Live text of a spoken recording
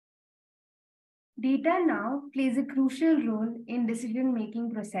Data now plays a crucial role in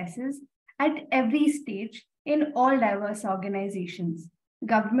decision-making processes at every stage in all diverse organizations,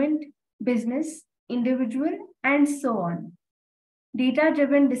 government, business, individual, and so on.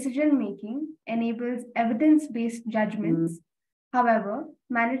 Data-driven decision-making enables evidence-based judgments. However,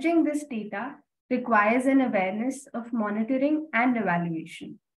 managing this data requires an awareness of monitoring and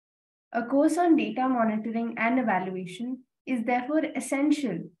evaluation. A course on data monitoring and evaluation is therefore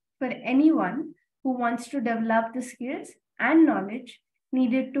essential for anyone who wants to develop the skills and knowledge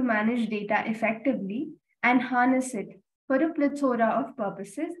needed to manage data effectively and harness it for a plethora of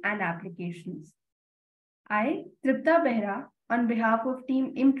purposes and applications. I, Tripta Behera, on behalf of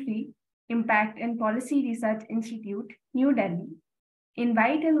Team IMPRI, Impact and Policy Research Institute, New Delhi,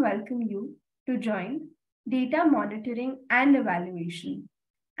 invite and welcome you to join Data Monitoring and Evaluation,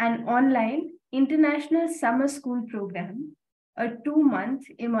 an online international summer school program, a 2-month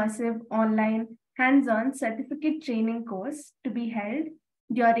immersive online hands-on certificate training course to be held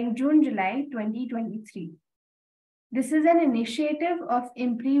during June-July 2023. This is an initiative of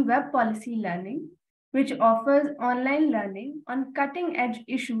IMPRI Web Policy Learning, which offers online learning on cutting-edge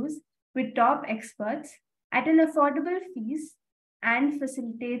issues with top experts at an affordable fees and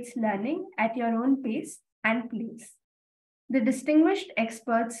facilitates learning at your own pace and place. The distinguished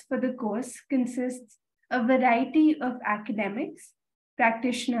experts for the course consists of a variety of academics,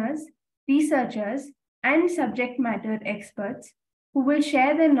 practitioners, researchers, and subject matter experts who will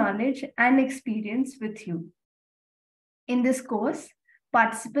share their knowledge and experience with you. In this course,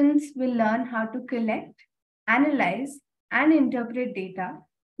 participants will learn how to collect, analyze, and interpret data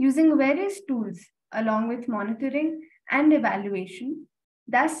using various tools along with monitoring and evaluation,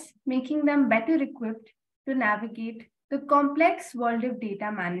 thus making them better equipped to navigate the complex world of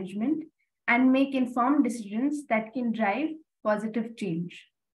data management and make informed decisions that can drive positive change.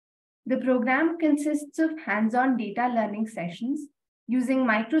 The program consists of hands-on data learning sessions using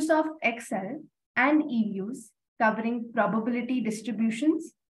Microsoft Excel and eViews, covering probability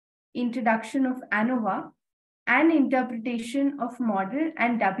distributions, introduction of ANOVA, and interpretation of model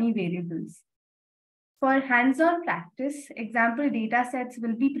and dummy variables. For hands-on practice, example datasets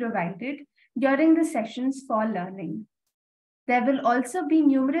will be provided during the sessions for learning. There will also be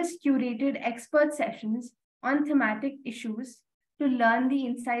numerous curated expert sessions on thematic issues to learn the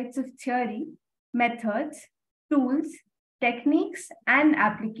insights of theory, methods, tools, techniques, and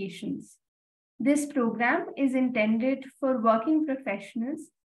applications. This program is intended for working professionals,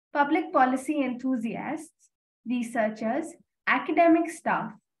 public policy enthusiasts, researchers, academic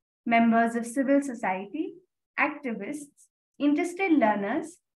staff, members of civil society, activists, interested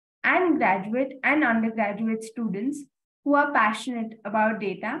learners, and graduate and undergraduate students who are passionate about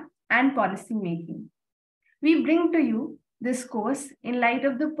data and policy making. We bring to you this course in light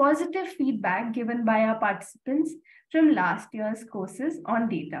of the positive feedback given by our participants from last year's courses on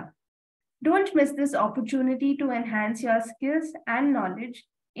data. Don't miss this opportunity to enhance your skills and knowledge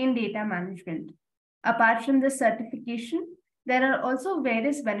in data management. Apart from the certification, there are also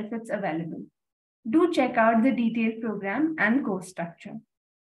various benefits available. Do check out the detailed program and course structure.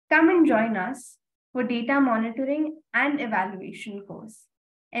 Come and join us for data monitoring and evaluation course.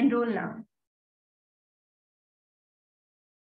 Enroll now.